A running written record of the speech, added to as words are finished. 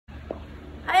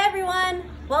everyone!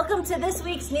 Welcome to this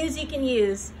week's News You Can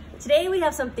Use. Today we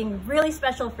have something really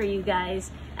special for you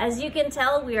guys. As you can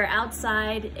tell, we are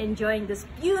outside enjoying this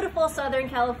beautiful Southern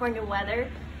California weather.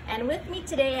 And with me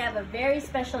today, I have a very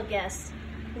special guest.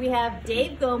 We have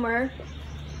Dave Gomer,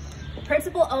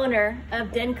 principal owner of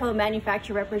Denko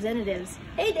Manufacturer Representatives.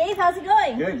 Hey Dave, how's it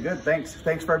going? Good, thanks.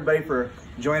 Thanks for everybody for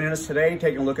joining us today,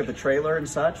 taking a look at the trailer and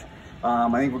such.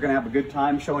 I think we're gonna have a good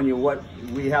time showing you what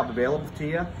we have available to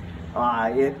you.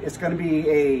 It's going to be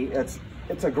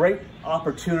it's a great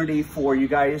opportunity for you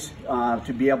guys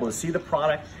to be able to see the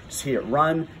product, see it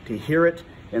run, to hear it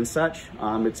and such.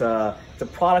 It's a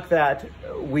product that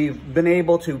we've been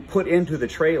able to put into the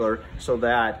trailer so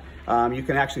that you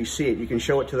can actually see it. You can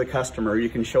show it to the customer. You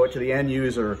can show it to the end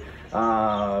user.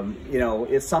 You know,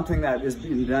 it's something that is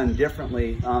being done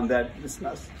differently. That it's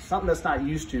not something that's not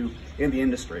used to in the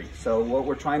industry. So what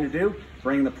we're trying to do,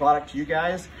 bring the product to you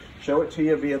guys, show it to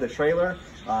you via the trailer.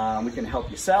 We can help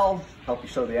you sell, help you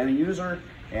show the end user,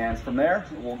 and from there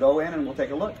we'll go in and we'll take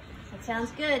a look. That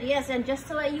sounds good. Yes, and just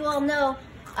to let you all know,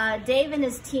 Dave and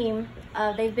his team,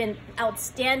 they've been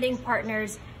outstanding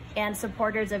partners and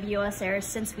supporters of US Air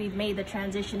since we've made the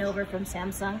transition over from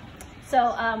Samsung.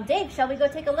 So Dave, shall we go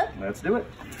take a look? Let's do it.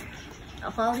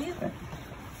 I'll follow you. Okay.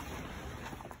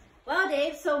 Wow,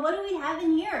 Dave, so what do we have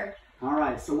in here? All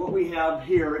right, so what we have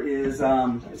here is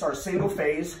it's our single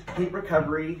phase heat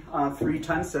recovery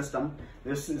 3-ton system.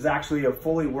 This is actually a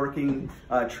fully working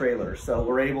trailer. So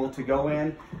we're able to go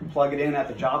in, plug it in at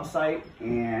the job site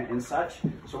and such.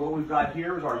 So what we've got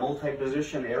here is our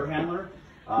multi-position air handler.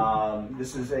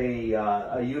 This is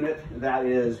a unit that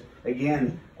is,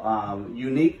 again,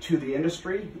 unique to the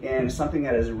industry and something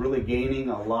that is really gaining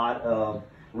a lot of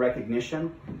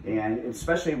recognition, and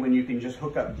especially when you can just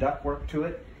hook up ductwork to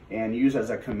it and use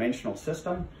as a conventional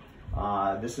system.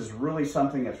 This is really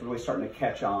something that's really starting to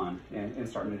catch on and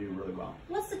starting to do really well.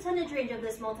 What's the tonnage range of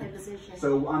this multi-position?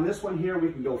 So on this one here,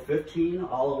 we can go 15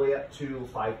 all the way up to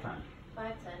 5-ton.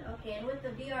 5-ton, okay. And with the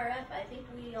VRF, I think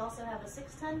we also have a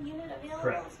 6-ton unit available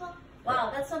Correct. as well?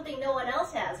 Wow, that's something no one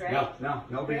else has, right? No,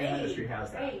 nobody in the industry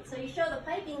has that. Great, so you show the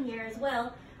piping here as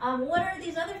well. What are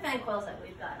these other fan coils that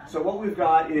we've got on? So what we've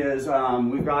got is,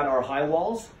 we've got our high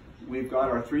walls, we've got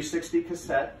our 360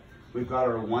 cassette, we've got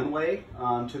our one-way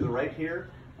to the right here,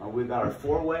 we've got our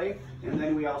 4-way, and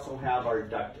then we also have our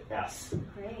duct S.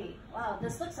 Great, wow,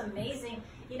 this looks amazing.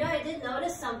 You know, I did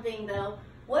notice something though.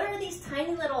 What are these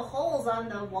tiny little holes on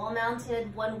the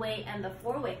wall-mounted 1-way and the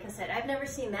 4-way cassette? I've never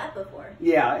seen that before.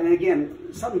 Yeah, and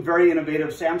again, something very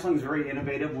innovative. Samsung's very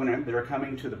innovative when they're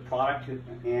coming to the product,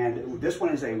 and this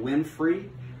one is a wind-free.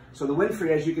 So the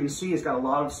wind-free, as you can see, has got a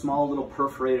lot of small little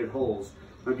perforated holes.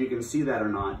 I don't know if you can see that or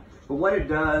not. But what it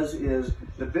does is,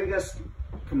 the biggest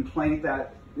complaint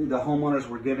that the homeowners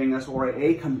were giving us, or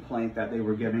a complaint that they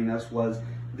were giving us, was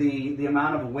the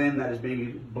amount of wind that is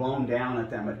being blown down at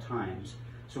them at times.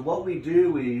 So what we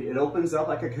do, it opens up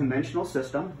like a conventional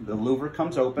system. The louver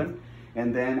comes open,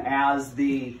 and then as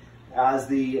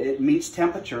it meets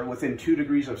temperature within 2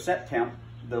 degrees of set temp,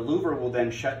 the louver will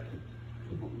then shut,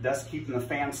 thus keeping the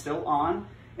fan still on,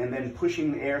 and then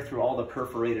pushing the air through all the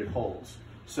perforated holes.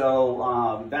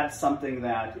 So that's something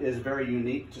that is very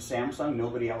unique to Samsung.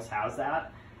 Nobody else has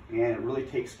that, and it really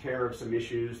takes care of some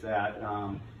issues that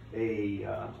an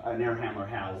air handler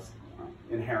has.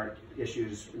 Inherent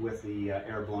issues with the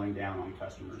air blowing down on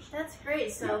customers. That's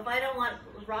great. So if I don't want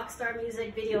rock star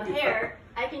music video hair,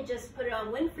 I can just put it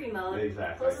on wind-free mode.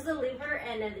 Exactly. Closes the lever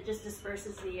and then it just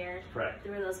disperses the air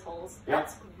through those holes. Yep.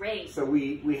 That's great. So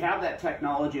we have that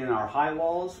technology in our high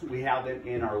walls, we have it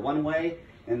in our 1-way,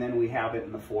 and then we have it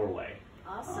in the 4-way.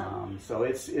 Awesome. So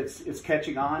it's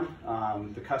catching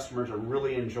on. The customers are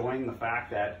really enjoying the fact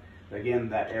that, again,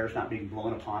 that air is not being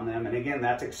blown upon them, and again,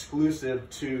 that's exclusive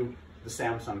to the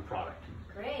Samsung product.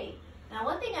 Great. Now,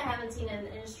 one thing I haven't seen in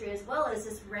the industry as well is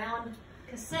this round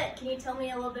cassette. Can you tell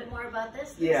me a little bit more about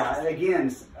this? Yeah, and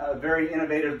again, a very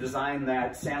innovative design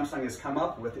that Samsung has come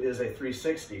up with is a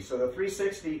 360. So the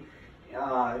 360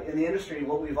 in the industry,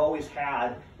 what we've always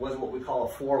had was what we call a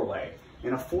 4-way.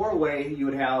 In a 4-way, you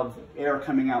would have air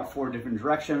coming out 4 different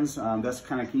directions. That's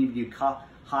kind of keeping you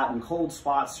hot and cold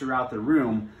spots throughout the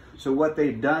room. So what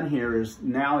they've done here is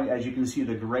now, as you can see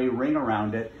the gray ring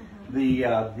around it, the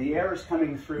air is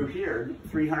coming through here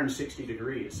 360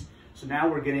 degrees. So now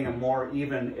we're getting a more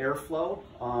even airflow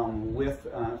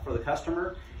for the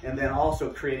customer, and then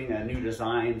also creating a new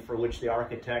design for which the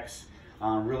architects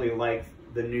really like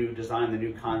the new design, the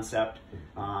new concept,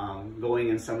 going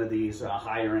in some of these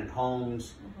higher end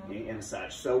homes and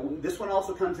such. So this one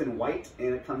also comes in white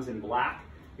and it comes in black,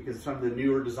 because some of the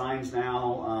newer designs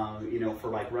now, you know, for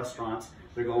like restaurants,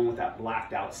 they're going with that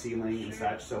blacked out ceiling and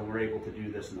such, so we're able to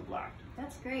do this in the black.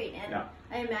 That's great. And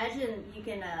I imagine you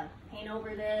can paint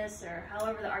over this, or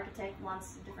however the architect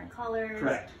wants different colors.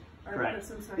 Correct. Or Correct. put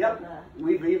some sort Yep. of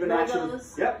We've even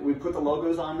logos. we put the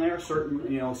logos on there. Certain,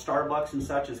 Starbucks and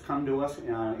such has come to us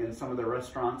in some of their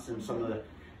restaurants and some of the,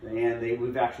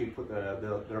 we've actually put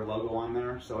their logo on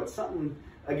there. So it's something,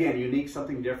 again, unique,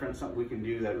 something different, something we can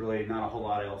do that really not a whole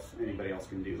lot anybody else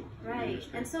can do. Right.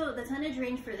 And so the tonnage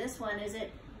range for this one, is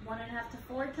it 1.5 to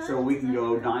 4 tons? So we can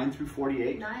go 9 through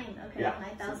 48. 9, okay. Yeah.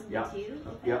 9,000 Yeah. BTU.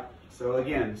 Okay. Yeah. So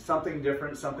again, something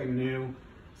different, something new,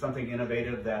 something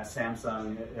innovative that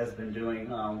Samsung has been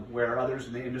doing, where others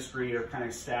in the industry are kind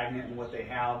of stagnant in what they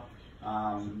have.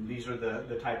 These are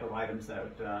the type of items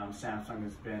that Samsung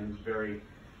has been very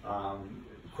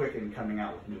quick in coming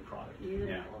out with new products. Beautiful.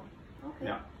 Yeah. Okay.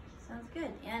 Yeah. Sounds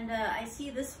good. And I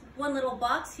see this one little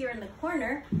box here in the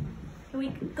corner. Can we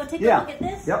go take a look at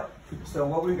this? Yep. So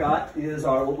what we've got is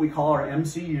what we call our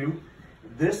MCU.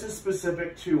 This is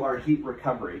specific to our heat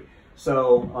recovery.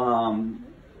 So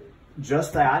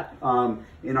just that,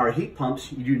 in our heat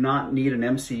pumps, you do not need an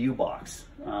MCU box.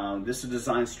 This is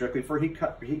designed strictly for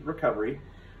heat recovery.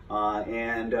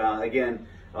 Again,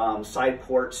 side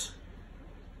ports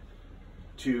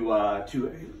to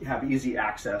have easy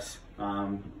access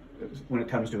when it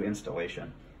comes to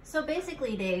installation. So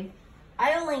basically, Dave,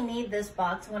 I only need this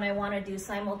box when I want to do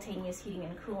simultaneous heating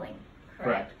and cooling,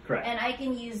 correct? Correct. And I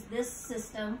can use this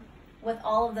system with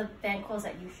all of the fan coils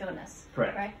that you've shown us,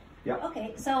 correct? Yeah.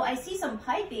 Okay, so I see some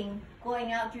piping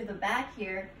going out through the back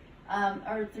here,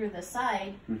 or through the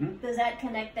side. Does that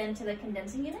connect then to the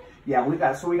condensing unit? Yeah, we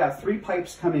got 3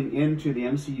 pipes coming into the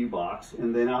MCU box,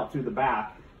 and then out through the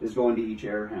back is going to each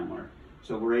air handler.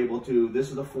 So we're able to,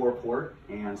 this is a 4-port,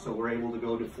 and so we're able to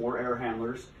go to 4 air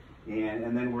handlers,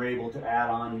 and then we're able to add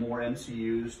on more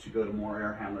MCUs to go to more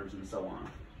air handlers and so on.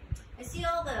 I see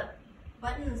all the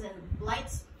buttons and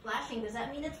lights flashing. Does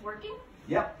that mean it's working?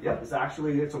 Yep. It's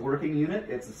a working unit.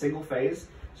 It's a single phase.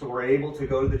 So we're able to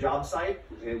go to the job site,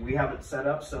 and we have it set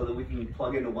up so that we can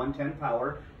plug into 110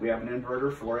 power. We have an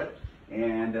inverter for it,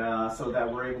 and so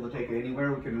that we're able to take it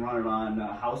anywhere. We can run it on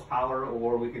house power,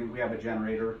 or we have a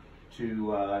generator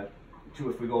to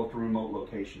if we go to remote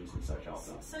locations and such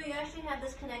also. So you actually have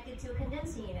this connected to a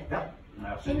condensing unit then? Yep. Can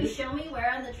Absolutely. you show me where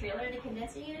on the trailer the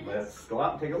condensing unit is? Let's go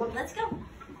out and take a look. Let's go.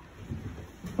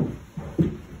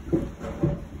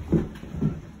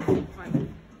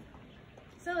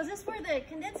 So is this where the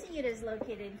condensing unit is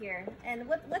located here? And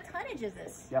what tonnage is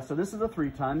this? Yeah, so this is a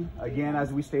 3-ton. Again,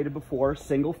 as we stated before,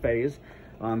 single phase.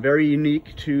 Very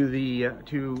unique to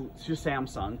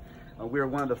Samsung. We are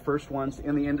one of the first ones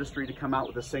in the industry to come out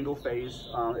with a single phase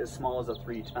as small as a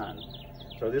 3-ton.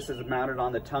 So this is mounted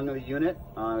on the tongue of the unit.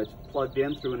 It's plugged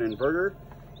in through an inverter,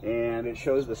 and it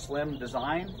shows the slim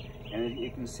design. And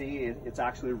you can see it's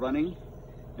actually running,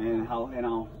 and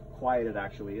how quiet it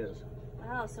actually is.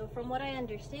 Wow, so from what I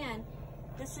understand,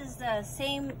 this is the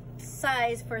same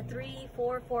size for 3,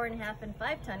 4, 4.5, and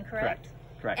 5-ton, correct?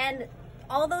 Correct. And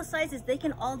all those sizes, they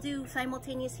can all do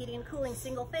simultaneous heating and cooling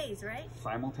single phase, right?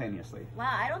 Simultaneously.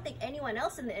 Wow, I don't think anyone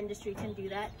else in the industry can do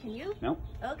that. Can you? Nope.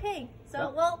 Okay, so,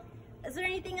 Nope. well, is there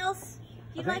anything else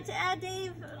you'd like to add,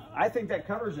 Dave? I think that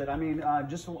covers it. I mean,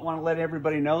 just want to let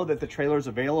everybody know that the trailer is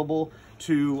available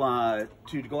to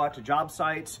go out to job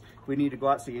sites. If we need to go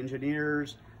out to see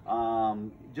engineers,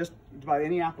 just about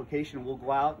any application, we'll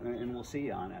go out and we'll see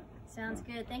you on it. Sounds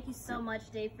good. Thank you so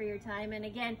much, Dave, for your time. And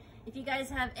again, if you guys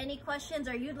have any questions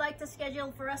or you'd like to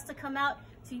schedule for us to come out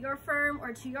to your firm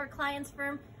or to your client's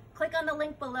firm, click on the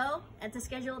link below and to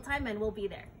schedule a time, and we'll be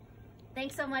there.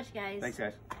 Thanks so much, guys. Thanks,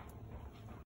 guys.